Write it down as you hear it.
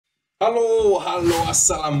Hello,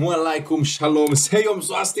 assalamualaikum, shalom, sayom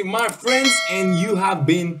swasti, my friends, and you have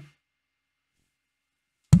been...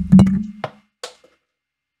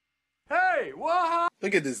 Hey, what?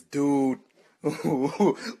 Look at this dude.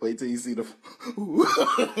 Wait till you see the...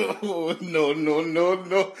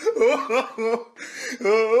 No.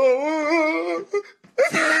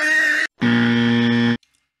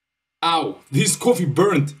 Ow, this coffee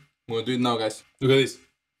burned. I'm gonna do it now, guys. Look at this.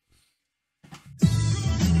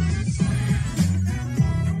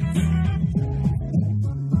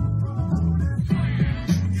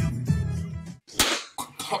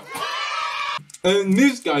 And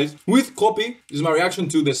this, guys, with copy, is my reaction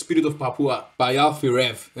to The Spirit of Papua by Alffy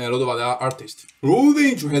Rev and a lot of other artists. Roll the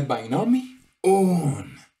intro, Headbanging Army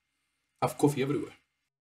on. Have coffee everywhere.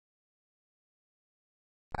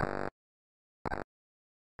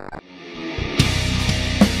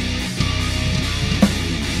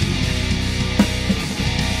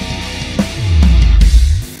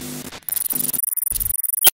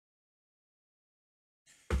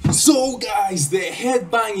 So guys, the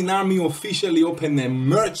Headbanging Army officially opened a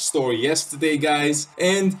merch store yesterday, guys,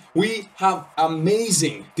 and we have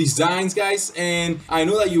amazing designs, guys, and I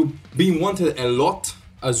know that you've been wanted a lot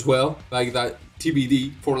as well, like that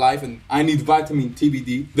TBD for life, and I need vitamin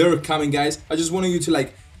TBD. They're coming, guys. I just wanted you to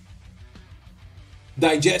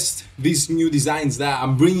digest these new designs that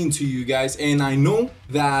I'm bringing to you guys, and I know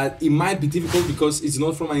that it might be difficult because it's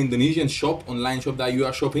not from an Indonesian shop, online shop that you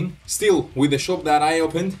are shopping. Still, with the shop that I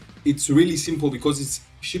opened, it's really simple because it's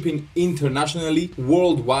shipping internationally,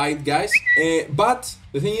 worldwide, guys. But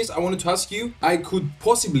the thing is, I wanted to ask you, I could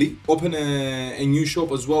possibly open a new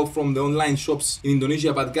shop as well from the online shops in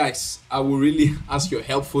Indonesia, but guys, I will really ask your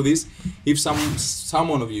help for this. If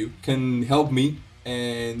someone of you can help me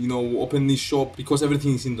and open this shop, because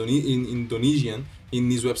everything is in Indonesian in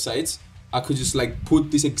these websites, I could just put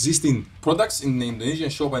these existing products in the Indonesian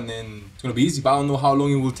shop and then it's gonna be easy, but I don't know how long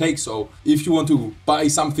it will take. So if you want to buy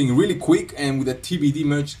something really quick and with a TBD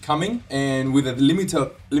merch coming and with a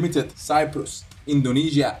limited Cyprus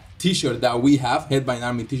Indonesia t-shirt that we have, Headbanging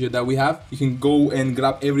Army t-shirt that we have, you can go and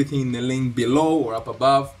grab everything in the link below or up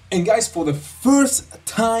above. And guys, for the first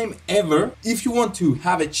time ever, if you want to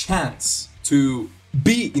have a chance to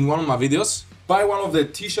be in one of my videos, buy one of the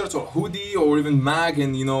t-shirts or hoodie or even mug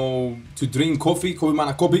and to drink coffee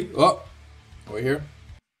over here,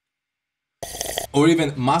 or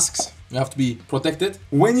even masks. You have to be protected.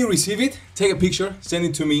 When you receive it, take a picture, send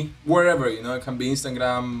it to me wherever, it can be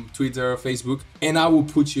Instagram, Twitter, Facebook, and I will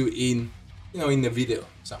put you in in the video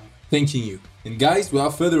somewhere, thanking you. And guys,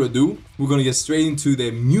 without further ado, we're gonna get straight into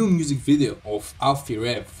the new music video of Alffy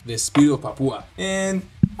Rev, The Spirit of Papua. And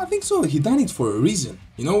I think so, he done it for a reason.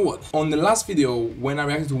 You know what? On the last video, when I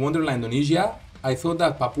reacted to Wonderland Indonesia, I thought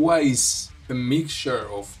that Papua is a mixture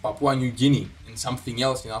of Papua New Guinea and something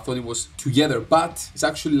else. I thought it was together, but it's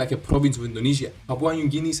actually like a province of Indonesia. Papua New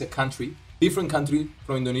Guinea is a country, different country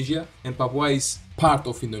from Indonesia, and Papua is part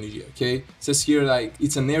of Indonesia, okay? It says here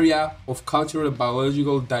it's an area of cultural and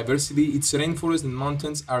biological diversity. Its rainforests and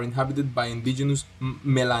mountains are inhabited by indigenous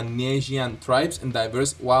Melanesian tribes and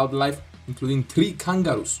diverse wildlife, including 3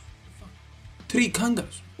 kangaroos. 3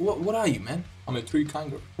 kangaroos? What are you, man? I'm a tree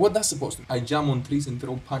kangaroo. What that's supposed to mean? I jump on trees and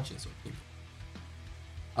throw punches on people,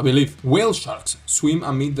 I believe. Whale sharks swim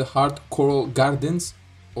amid the hard coral gardens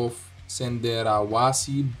of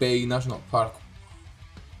Cenderawasih Bay National Park.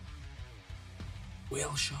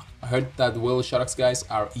 Whale shark. I heard that whale sharks, guys,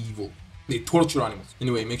 are evil. They torture animals.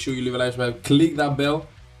 Anyway, make sure you leave a like, subscribe, click that bell,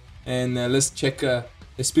 and let's check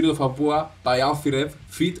The Spirit of Papua by Alffy Rev,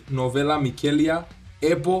 feat. Novela Michelia,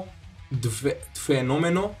 Epo,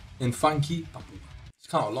 Fenomeno, and Funky Papua. It's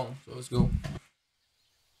kind of long, so let's go.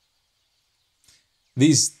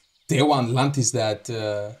 This Dewan Atlantis that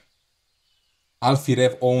Alffy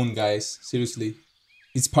Rev owned, guys. Seriously,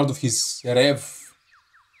 it's part of his Rev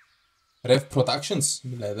Productions,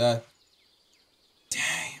 like that.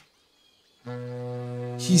 Damn.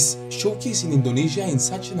 He's showcasing Indonesia in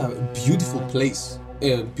such a beautiful place,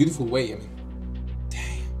 a beautiful way. I mean,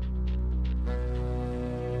 damn.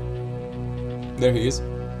 There he is.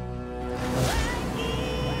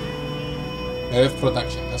 Rev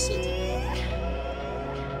Production, that's it.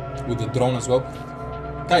 With the drone as well.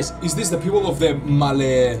 Guys, is this the people of the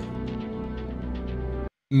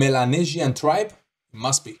Melanesian tribe? It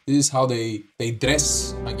must be. This is how they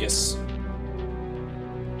dress, I guess.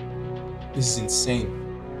 This is insane.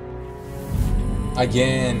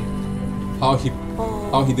 Again, how he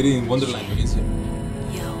did it in Wonderland Indonesia.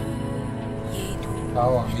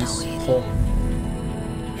 How I miss home.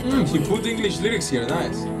 He put English lyrics here,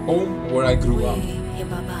 nice. Home where I grew up.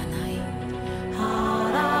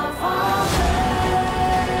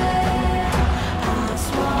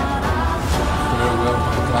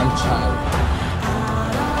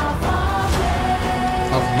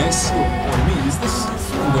 see on me, is this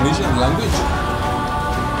Indonesian language?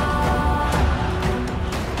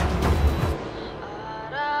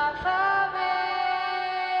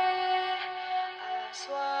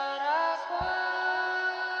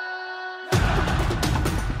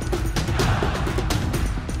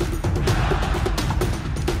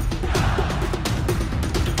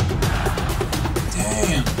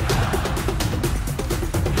 Damn!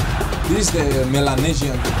 This is the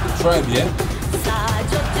Melanesian tribe, yeah?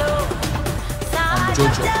 I'm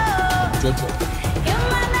Jojo. Jojo.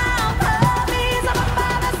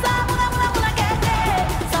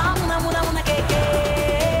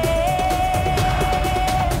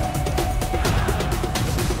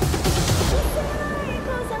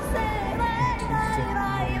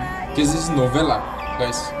 Because this is novella,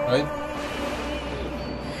 guys, right?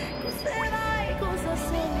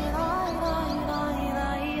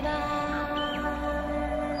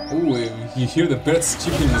 Oh, you hear the birds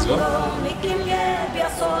chirping as well?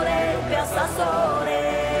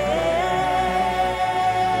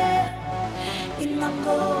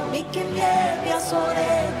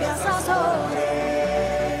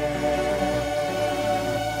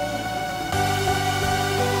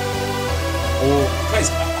 Oh, guys,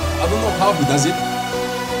 I don't know how he does it,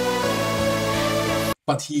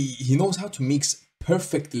 but he knows how to mix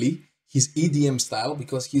perfectly his EDM style,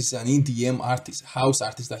 because he's an EDM artist, house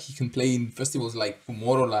artist, that he can play in festivals like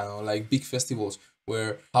Tomorrowland or like big festivals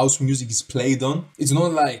where house music is played on. It's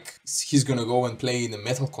not like he's gonna go and play in a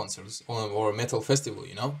metal concerts or a metal festival,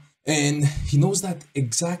 you know? And he knows that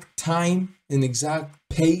exact time and exact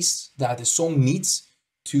pace that a song needs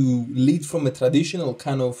to lead from a traditional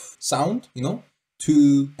kind of sound, you know,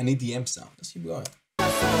 to an EDM sound. Let's keep going.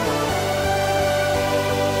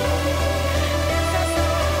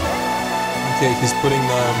 Okay, he's putting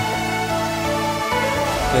the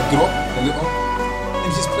drop a little,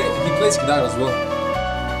 and he plays guitar as well.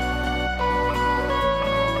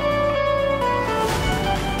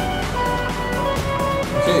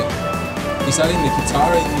 Okay, he's adding the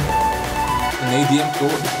guitar in an EDM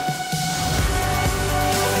chord.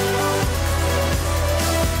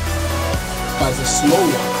 But it's a slow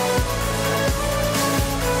one.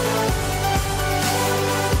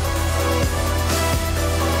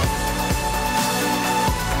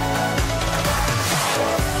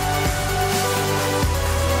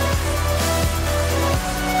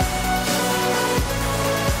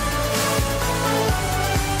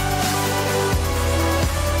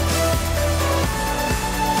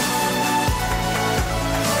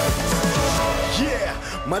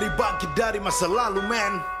 Mari bangkit dari masa lalu,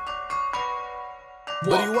 man.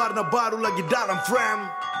 Berwarna baru lagi dalam frame.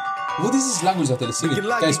 What is this language that they're singing?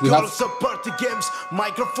 Guys, we have...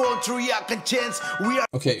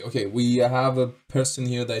 Okay, we have a person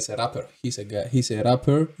here that is a rapper. He's a guy, he's a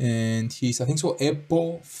rapper, and he's, I think so,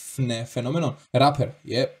 Epo Phenomenon. Rapper,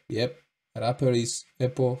 yep. Rapper is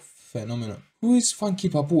Epo Phenomenon. Who is Funky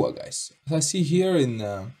Papua, guys? As I see here in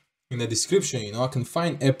the description, you know, I can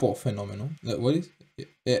find Epo Phenomenon. What is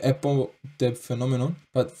Epo the Phenomenon?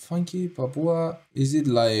 But Funky Papua, is it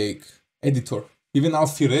like editor? Even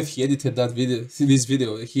Alffy Rev, he edited that video, this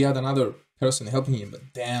video. He had another person helping him, but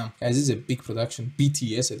damn, guys, this is a big production.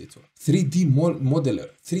 BTS editor, 3D modeler,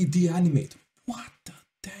 3D animator. What the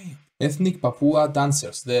damn? Ethnic Papua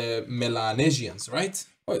dancers, the Melanesians, right?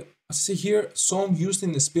 Oh, I see here, song used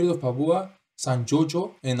in the spirit of Papua, San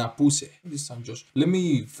Jojo and Apuse. What is San Jojo? Let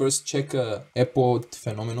me first check Epo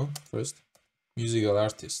Phenomenon first. Musical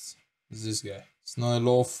artist. Is this guy? It's not a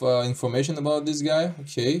lot of information about this guy.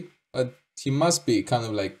 Okay, but he must be kind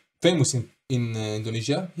of like famous in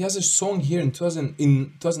Indonesia. He has a song here in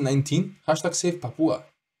 2019. Hashtag Save Papua.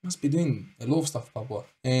 Must be doing a lot of stuff Papua.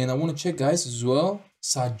 And I want to check, guys, as well.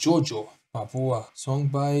 Sa Jojo Papua. Song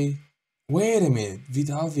by... Wait a minute.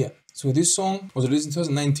 Vidalvia. So this song was released in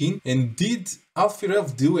 2019. And did Alffy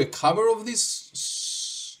Rev do a cover of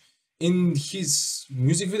this in his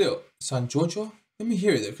music video? San Jojo? Let me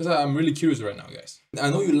hear it, because I'm really curious right now, guys. I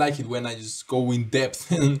know you like it when I just go in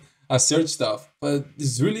depth and I search stuff, but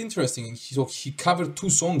it's really interesting. So he covered 2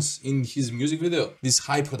 songs in his music video, this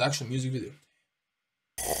high production music video.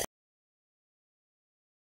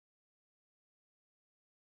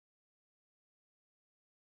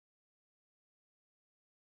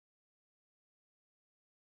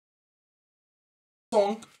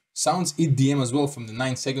 Song sounds EDM as well from the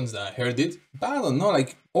 9 seconds that I heard it, but I don't know,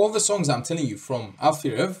 like all the songs I'm telling you from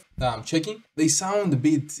Alffy Rev that I'm checking, they sound a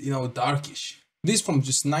bit, you know, darkish. This from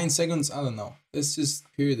just 9 seconds, I don't know. Let's just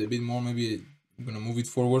hear it a bit more. Maybe I'm gonna move it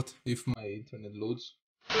forward if my internet loads.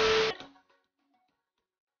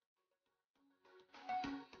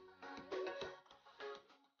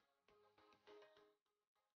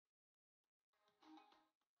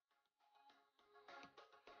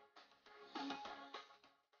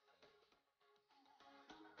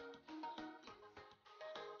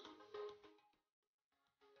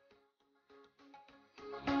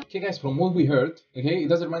 Okay guys, from what we heard, okay, it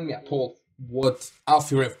doesn't remind me at all what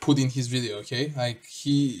Alffy Rev put in his video, okay? Like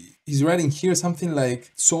he's writing here something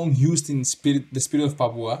like song used in the spirit of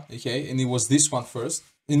Papua, okay? And it was this one first.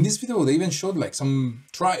 In this video they even showed like some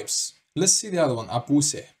tribes. Let's see the other one,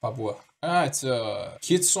 Apuse, Papua. Ah, it's a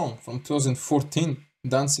kid song from 2014,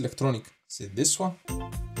 dance electronic. See this one?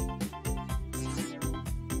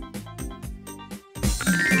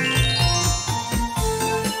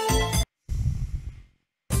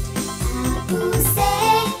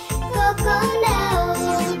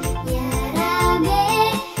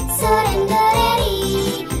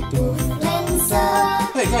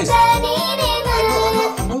 Hey guys, I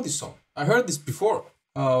know this song. I heard this before.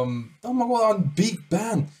 Oh my god, on big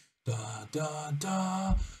band. Da da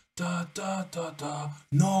da da da da da.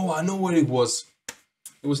 No, I know where it was.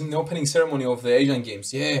 It was in the opening ceremony of the Asian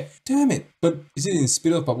Games. Yeah, damn it. But is it in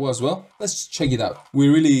Spirit of Papua as well? Let's check it out. We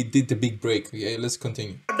really did the big break. Okay, let's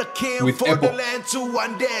continue. With for the land to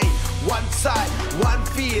one day, one side, one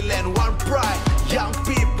feel and one pride. Young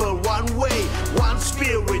people, one way, one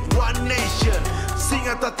spirit, one nation.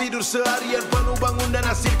 Singa tak tidur seharian, penuh bangun dan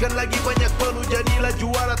hasilkan lagi banyak peluh. Jadilah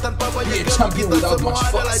juara tanpa banyak gerak. Kita semua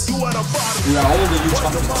adalah juara baru. We are all the new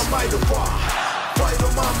champions.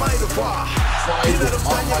 Tidak ada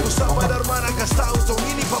banyak usaha pada mana kas tahu tong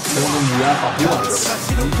ini Papua.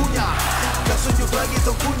 Kasih dong punya, kasunjuk lagi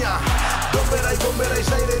tong punya. Bomberai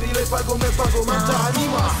saya dari lepago mepago manta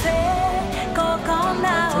anima.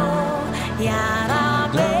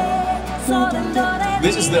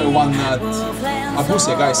 This is the one that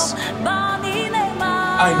Apuse, guys.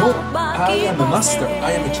 I know, I am a master,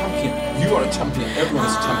 I am a champion. You are a champion, everyone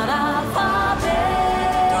is a champion.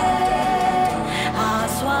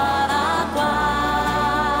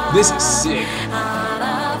 This is sick.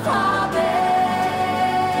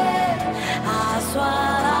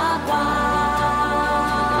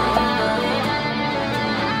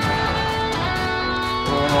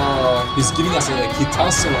 Oh, he's giving us a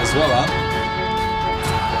guitar solo as well, huh?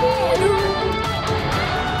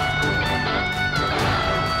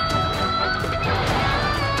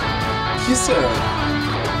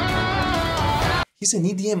 He's an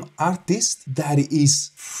EDM artist that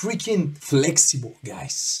is freaking flexible,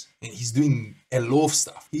 guys. And he's doing a lot of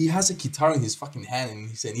stuff. He has a guitar in his fucking hand and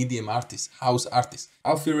he's an EDM artist, house artist.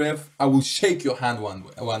 Alffy Rev, I will shake your hand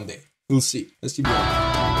one day. We'll see. Let's keep going.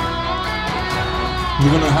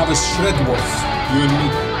 We're gonna have a shred wars, you and me.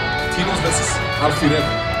 Tinos versus Alffy Rev.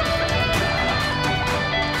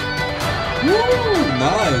 Woo,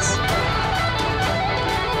 nice.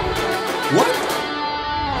 What?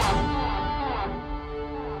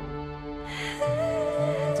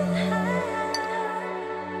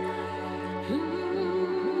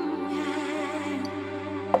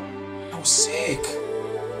 That was sick.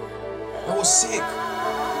 That was sick.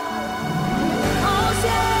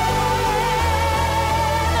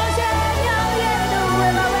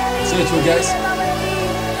 See you too, guys.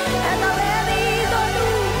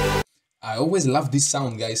 I always love this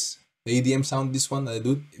sound, guys. The EDM sound, this one that I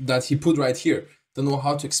do, that he put right here. Don't know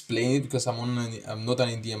how to explain it because I'm not an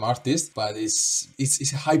EDM artist, but it's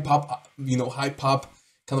a high pop, you know, high pop,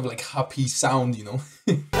 kind of like happy sound, you know.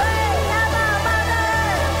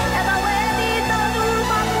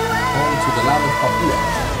 On to the land of Papua.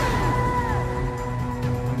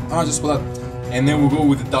 Ah, just for that. And then we'll go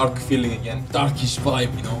with the dark feeling again, darkish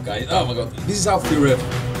vibe, you know, guys. Oh my god, this is Alffy Rev,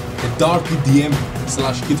 the dark EDM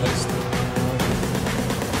 / guitarist.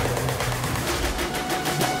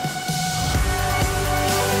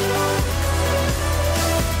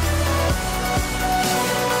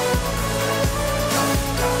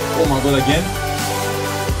 Oh my god, again.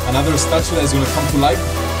 Another statue that is gonna come to life.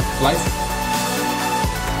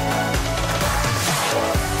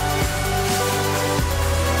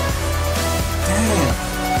 Damn.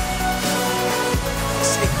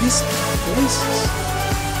 It's like these places.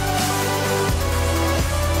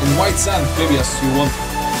 In white sand, maybe as you want.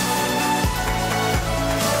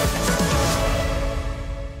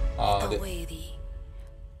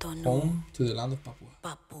 Home to the land of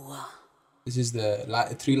Papua. This is the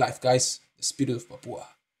tree life, guys. The spirit of Papua.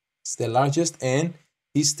 It's the largest and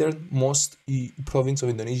easternmost province of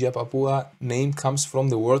Indonesia. Papua name comes from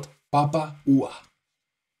the word Papua.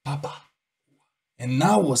 Papa. And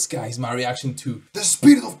now was, guys, my reaction to The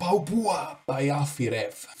Spirit of Papua by Alffy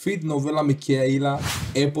Rev. Feed novela Michaela,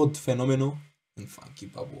 Epod Fenomeno, and Funky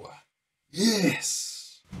Papua.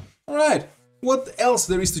 Yes! Alright, what else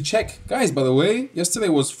there is to check? Guys, by the way, yesterday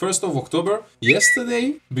was 1st of October.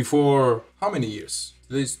 Yesterday, before how many years?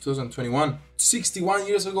 Today is 2021. 61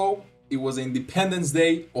 years ago, it was Independence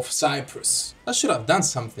Day of Cyprus. I should have done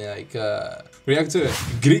something like react to a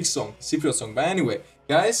Greek song, Cypriot song. But anyway,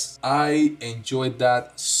 guys, I enjoyed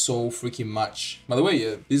that so freaking much. By the way,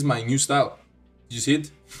 this is my new style. Did you see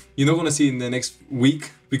it? You're not gonna see it in the next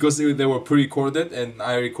week because they were pre-recorded and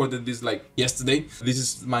I recorded this like yesterday. This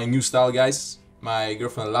is my new style, guys. My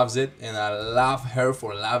girlfriend loves it and I love her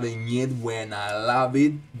for loving it when I love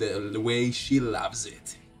it the way she loves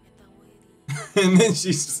it. And then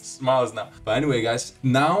she smiles now. But anyway, guys,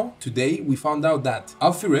 now today we found out that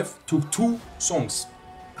Alffy Rev took 2 songs.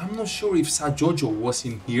 I'm not sure if Sajojo was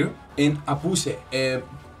in here, and Apuse,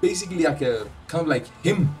 basically like a kind of like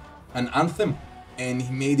hymn, an anthem, and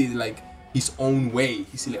he made it like his own way,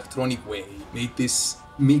 his electronic way. He made this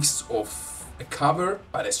mix of a cover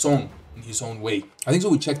but a song in his own way. I think so.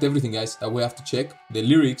 We checked everything, guys, that we have to check. The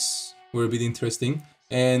lyrics were a bit interesting.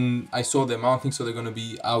 And I saw them, I don't think so they're gonna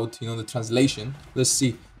be out, you know, the translation. Let's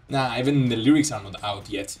see. Nah, even the lyrics are not out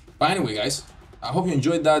yet. But anyway, guys, I hope you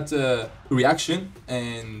enjoyed that reaction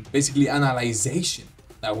and basically analyzation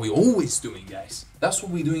that we're always doing, guys. That's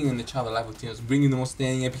what we're doing in the channel Life with Tinos, bringing the most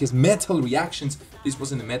standing because metal reactions. This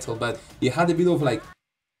wasn't a metal, but it had a bit of like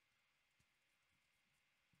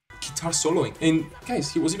guitar soloing, and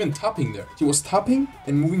guys, he was even tapping there. He was tapping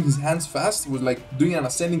and moving his hands fast. He was like doing an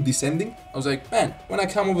ascending, descending. I was like, man, when I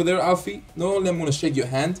come over there, Alffy, not only I'm gonna shake your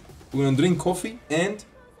hand, we're gonna drink coffee, and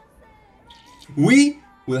we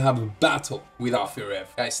will have a battle with Alffy Rev.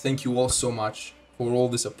 Guys, thank you all so much for all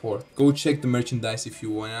the support. Go check the merchandise if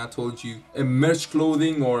you want. I told you, a merch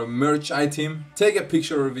clothing or a merch item, take a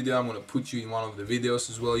picture or a video. I'm gonna put you in one of the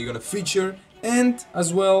videos as well. You're gonna feature. And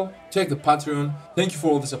as well, check the Patreon. Thank you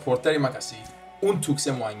for all the support. Terima kasih. Untuk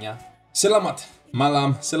semuanya. Selamat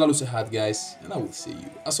malam. Selalu sehat, guys. And I will see you,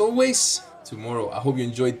 as always, tomorrow. I hope you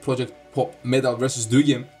enjoyed Project Pop Metal vs.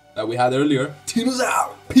 Dugem that we had earlier. Tinos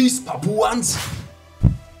out. Peace, Papuans.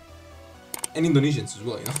 And Indonesians as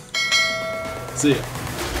well, you know. See ya.